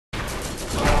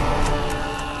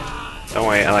Don't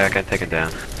worry, I can take it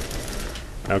down.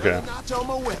 Okay.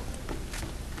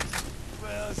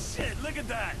 Well, shit, look at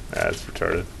that. That's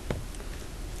retarded.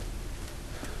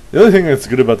 The other thing that's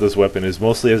good about this weapon is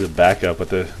mostly as a backup, but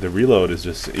the reload is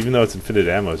just, even though it's infinite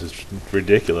ammo, it's just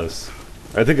ridiculous.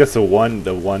 I think that's the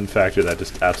one factor that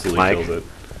just absolutely Mike? kills it.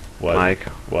 What? Mike,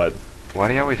 What? why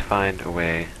do you always find a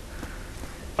way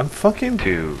I'm fucking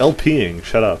to... LPing.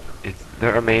 Shut up.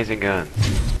 They're amazing guns.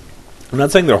 I'm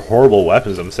not saying they're horrible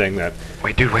weapons. I'm saying that.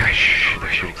 Wait, dude, wait, shh.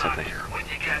 They're shooting something.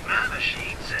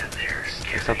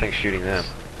 There's something shooting them.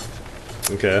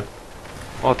 Okay.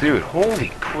 Oh, dude, holy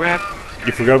crap.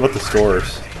 You forgot about the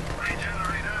stores.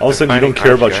 All of a sudden, you Finding don't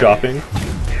care about cars, shopping.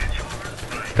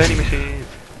 Vending machines.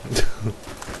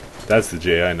 That's the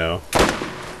J I know.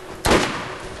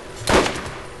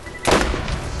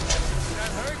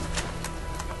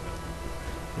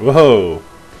 Whoa.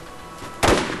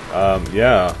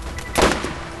 Yeah.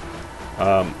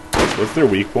 What's their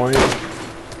weak point?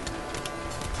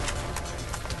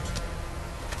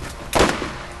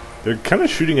 They're kind of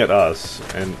shooting at us,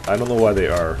 and I don't know why they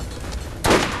are.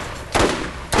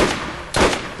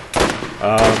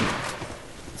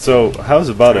 So how's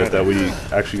about it that we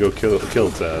actually go kill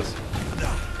its ass?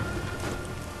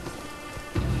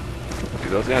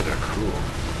 Dude, those guys are cool.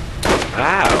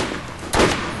 Ow!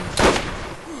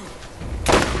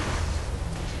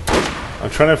 I'm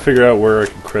trying to figure out where I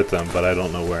can crit them, but I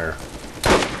don't know where.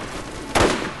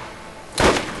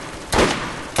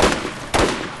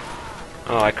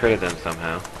 Oh, I critted them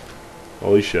somehow.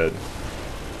 Holy shit.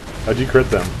 How'd you crit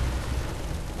them?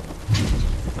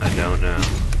 I don't know.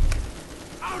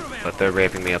 But they're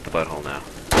raping me up the butthole now.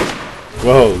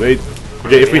 Whoa, they...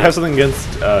 Okay, if we have something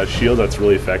against shield that's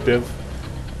really effective,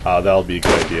 that'll be a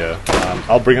good idea.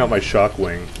 I'll bring out my shock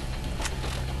wing.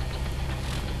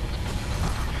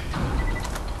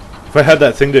 If I had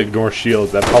that thing to ignore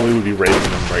shields, that probably would be raping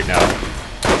them right now.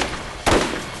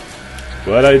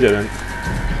 But I didn't.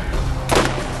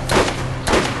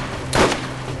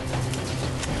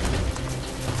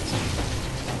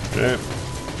 Okay.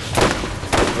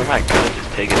 Look at my gun,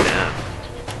 just take it down.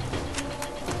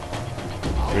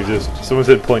 We just... Someone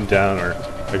said point down, or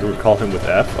I can recall him with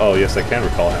F. Oh, yes, I can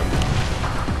recall him.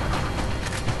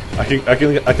 I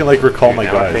can like recall Dude, my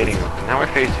guys. Now we're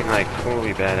facing like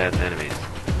totally badass enemies.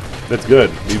 That's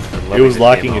good. It was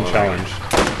lacking in challenge.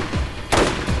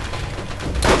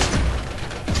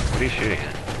 What are you shooting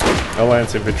at? No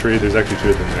lance infantry. There's actually two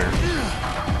of them there.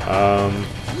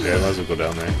 Yeah, I might as well go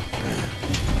down there.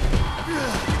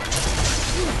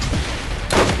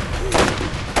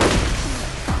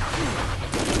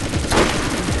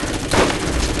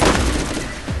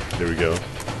 There we go.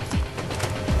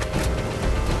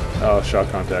 Oh, shot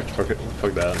contact. Fuck it.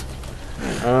 Fuck that.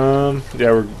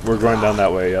 Yeah, we're going down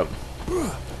that way. Yep.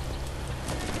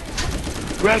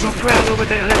 Fraggle with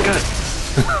that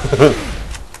handgun.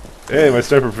 Hey, my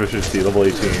sniper proficiency, level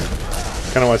 18.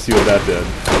 Kind of want to see what that did.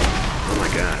 Oh my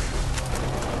god.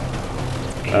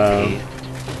 18.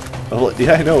 Oh,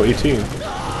 yeah, I know, 18.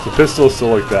 The pistol's still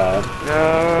like that.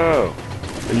 No.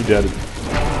 Are you dead?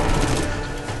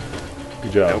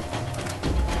 Good job. Nope.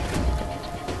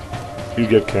 You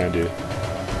get candy.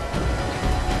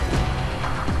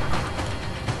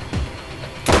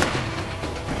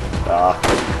 Ah.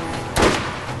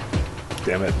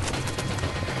 Damn it.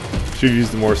 Should use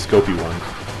the more scopy one.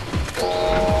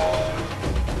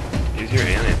 Use your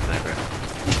alien sniper.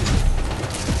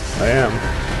 I am.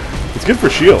 It's good for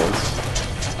shields.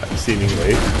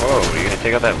 Seemingly. Whoa, are you gonna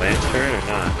take out that lance turret or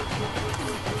not?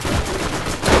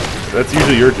 That's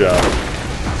usually your job.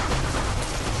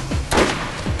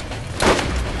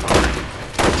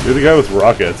 Fine. You're the guy with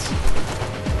rockets.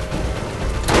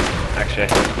 Actually, I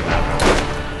switched them out.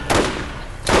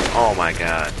 Oh my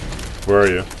god. Where are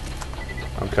you?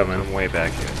 I'm coming. I'm way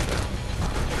back here, so.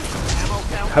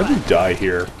 How'd you die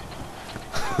here?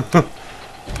 The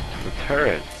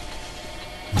turret.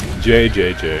 J.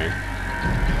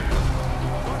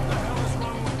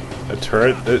 A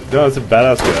turret? No, it's a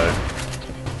badass guy.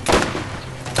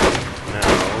 No,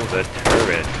 the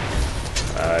turret.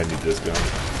 I need this gun.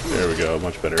 There we go,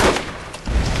 much better.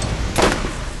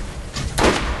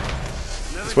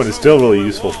 This one is still really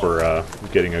useful for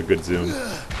getting a good zoom.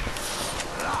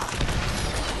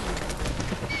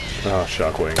 Oh,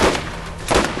 shockwing.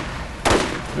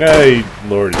 Yeah, he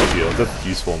lowered his shield. That's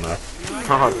useful enough.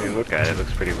 Oh, dude, look at it. It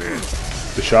looks pretty weird.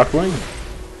 The shockwing?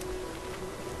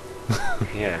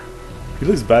 Yeah. He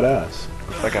looks badass.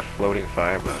 It's like a floating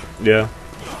fireball. Yeah.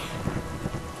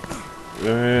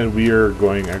 And we are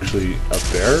going actually up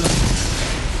there.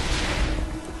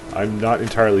 I'm not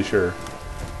entirely sure.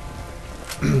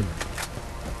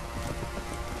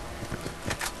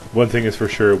 One thing is for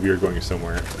sure, we are going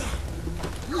somewhere.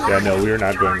 Yeah, no, we are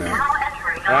not going there.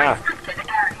 Ah!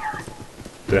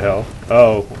 The hell?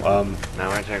 Oh, Now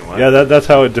we're entering what? yeah, that's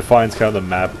how it defines kind of the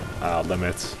map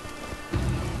limits.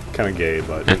 Kind of gay,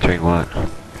 but Entering what? I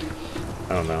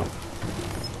don't know.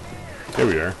 Here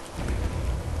we are.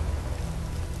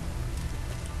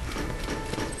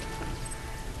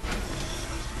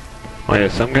 Oh yeah,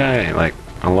 some guy, like,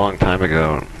 a long time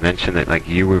ago mentioned that, like,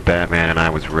 you were Batman and I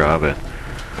was Robin.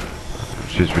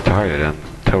 She's retarded. I'm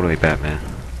totally Batman.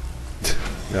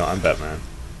 No, I'm Batman.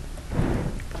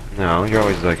 No, you're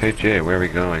always like, hey Jay, where are we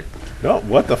going? No,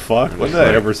 what the fuck? I'm When just did I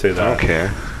like, ever say that? I don't care.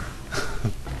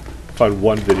 Find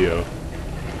one video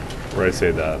where I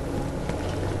say that.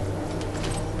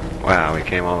 Wow, we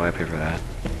came all the way up here for that.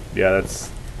 Yeah, that's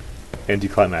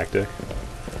anticlimactic.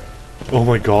 Oh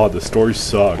my god, the story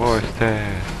sucks. More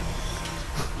stairs.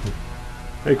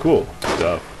 Hey, cool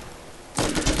stuff.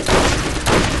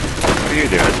 What are you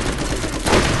doing?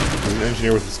 There's an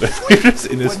engineer with a sniper. You're just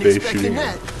in his Wasn't face expecting shooting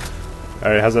that. him.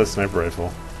 Alright, how's that sniper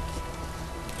rifle?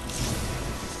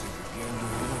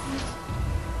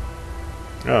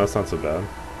 Oh, that's not so bad.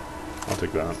 I'll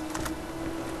take that.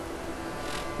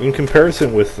 In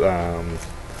comparison with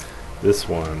this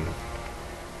one,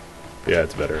 yeah,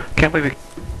 it's better. Can't believe we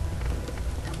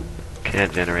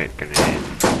can't generate grenades.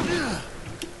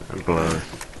 And blows.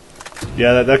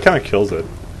 Yeah, that kind of kills it.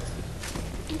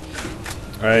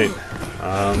 Alright,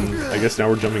 I guess now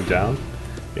we're jumping down.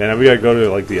 Yeah, now we gotta go to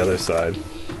like the other side.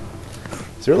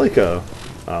 Is there like a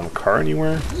car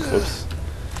anywhere? Whoops.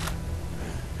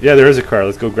 Yeah, there is a car.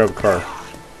 Let's go grab a car.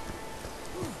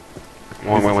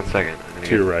 One second. I'm gonna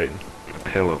To your get right. a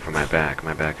pillow for my back.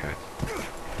 My back hurts.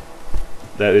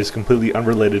 That is completely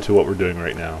unrelated to what we're doing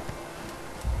right now.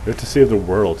 We have to save the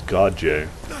world. God, Jay.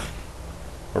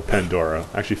 Or Pandora.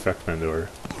 Actually, fuck Pandora.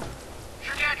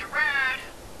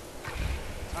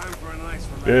 Time for a nice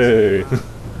Yay!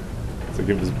 It's like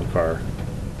invisible car.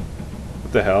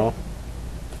 What the hell?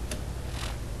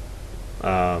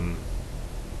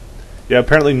 Yeah,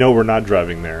 apparently no, we're not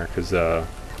driving there, because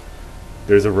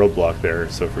there's a roadblock there,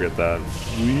 so forget that.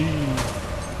 Whee!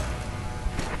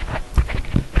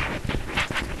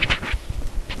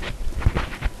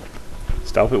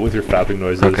 Stop it with your fapping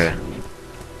noises. Okay.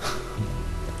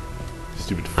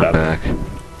 Stupid I'm fapping. back.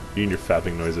 You and your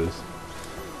fapping noises.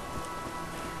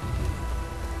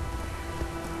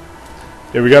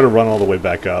 Yeah, we gotta run all the way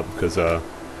back up, because,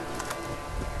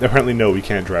 apparently no, we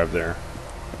can't drive there.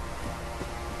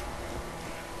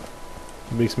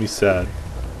 It makes me sad.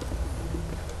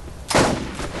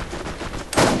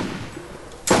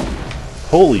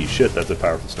 Holy shit, that's a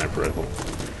powerful sniper rifle.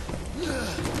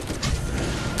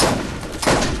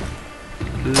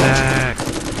 Lag.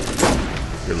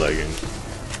 You're lagging.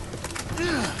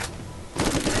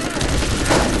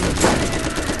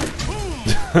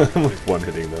 I'm like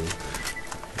one-hitting them.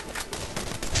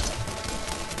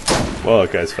 Well,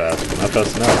 that guy's fast, but not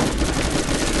fast enough.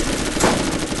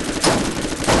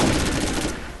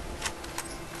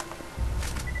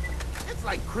 It's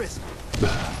like crisp.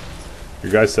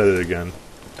 Your guy said it again.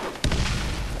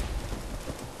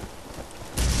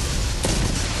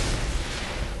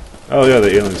 Oh yeah, the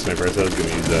alien sniper. I thought I was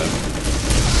gonna use that.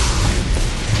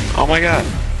 Oh my god.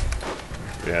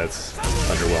 Yeah, it's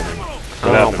underwhelming. What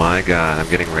Oh happened? my god, I'm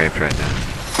getting raped right now.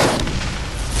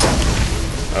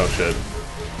 Oh shit.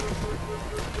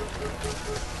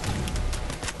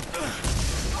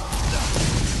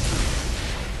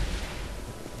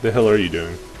 The hell are you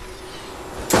doing?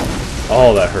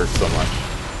 Oh, that hurts so much.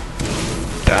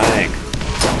 Dying.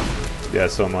 Yeah,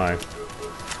 so am I.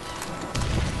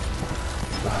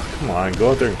 Oh, come on,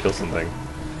 go out there and kill something.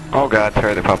 Oh god,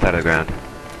 turret that popped out of the ground.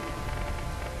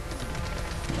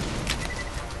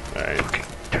 Alright. Fucking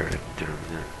turret.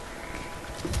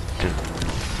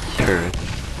 Turret.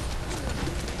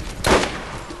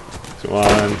 Come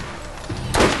on.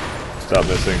 Stop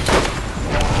missing.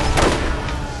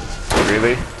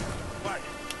 Really?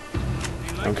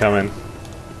 I'm coming.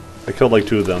 I killed like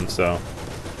 2 of them, so.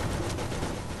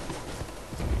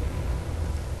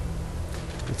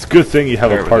 It's a good thing you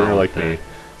have a Turret was partner almost like me. dead.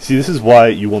 See, this is why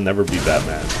you will never be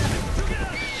Batman.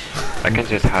 I can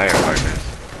just hire partners.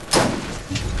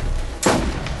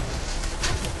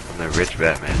 I'm the rich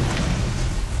Batman.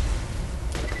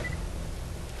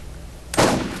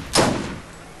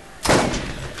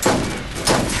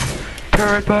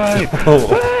 Turret pipe!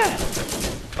 Oh.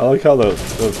 I like how the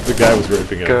guy was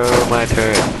raping him. Go, my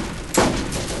turret.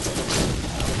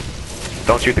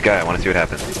 Don't shoot the guy, I want to see what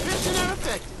happens. Efficient and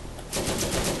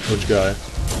effective. Which guy?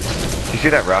 You see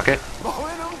that rocket?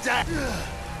 Blowing them down.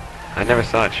 I never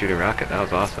saw it shoot a rocket, that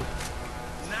was awesome.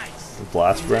 Nice.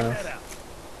 Blast breath.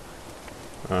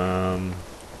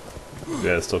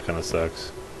 Yeah, it still kind of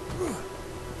sucks.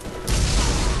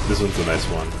 This one's a nice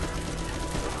one.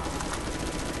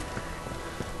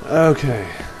 Okay.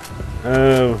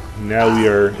 Oh, now we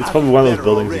are. It's probably one of those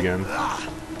buildings again.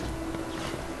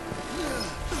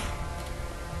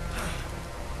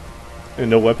 And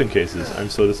no weapon cases. I'm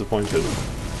so disappointed.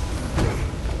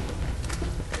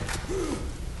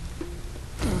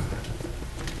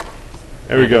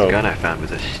 There we go. This gun I found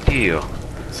was a steal.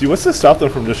 See, what's to stop them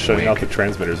from just shutting off the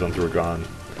transmitters once we're gone?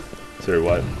 Sorry,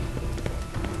 what?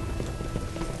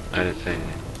 I didn't say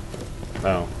anything.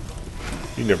 Oh.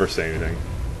 You never say anything.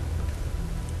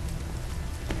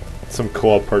 Some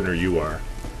co-op partner you are.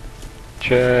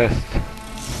 Chest.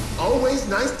 Always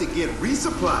nice to get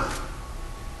resupplied.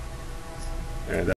 And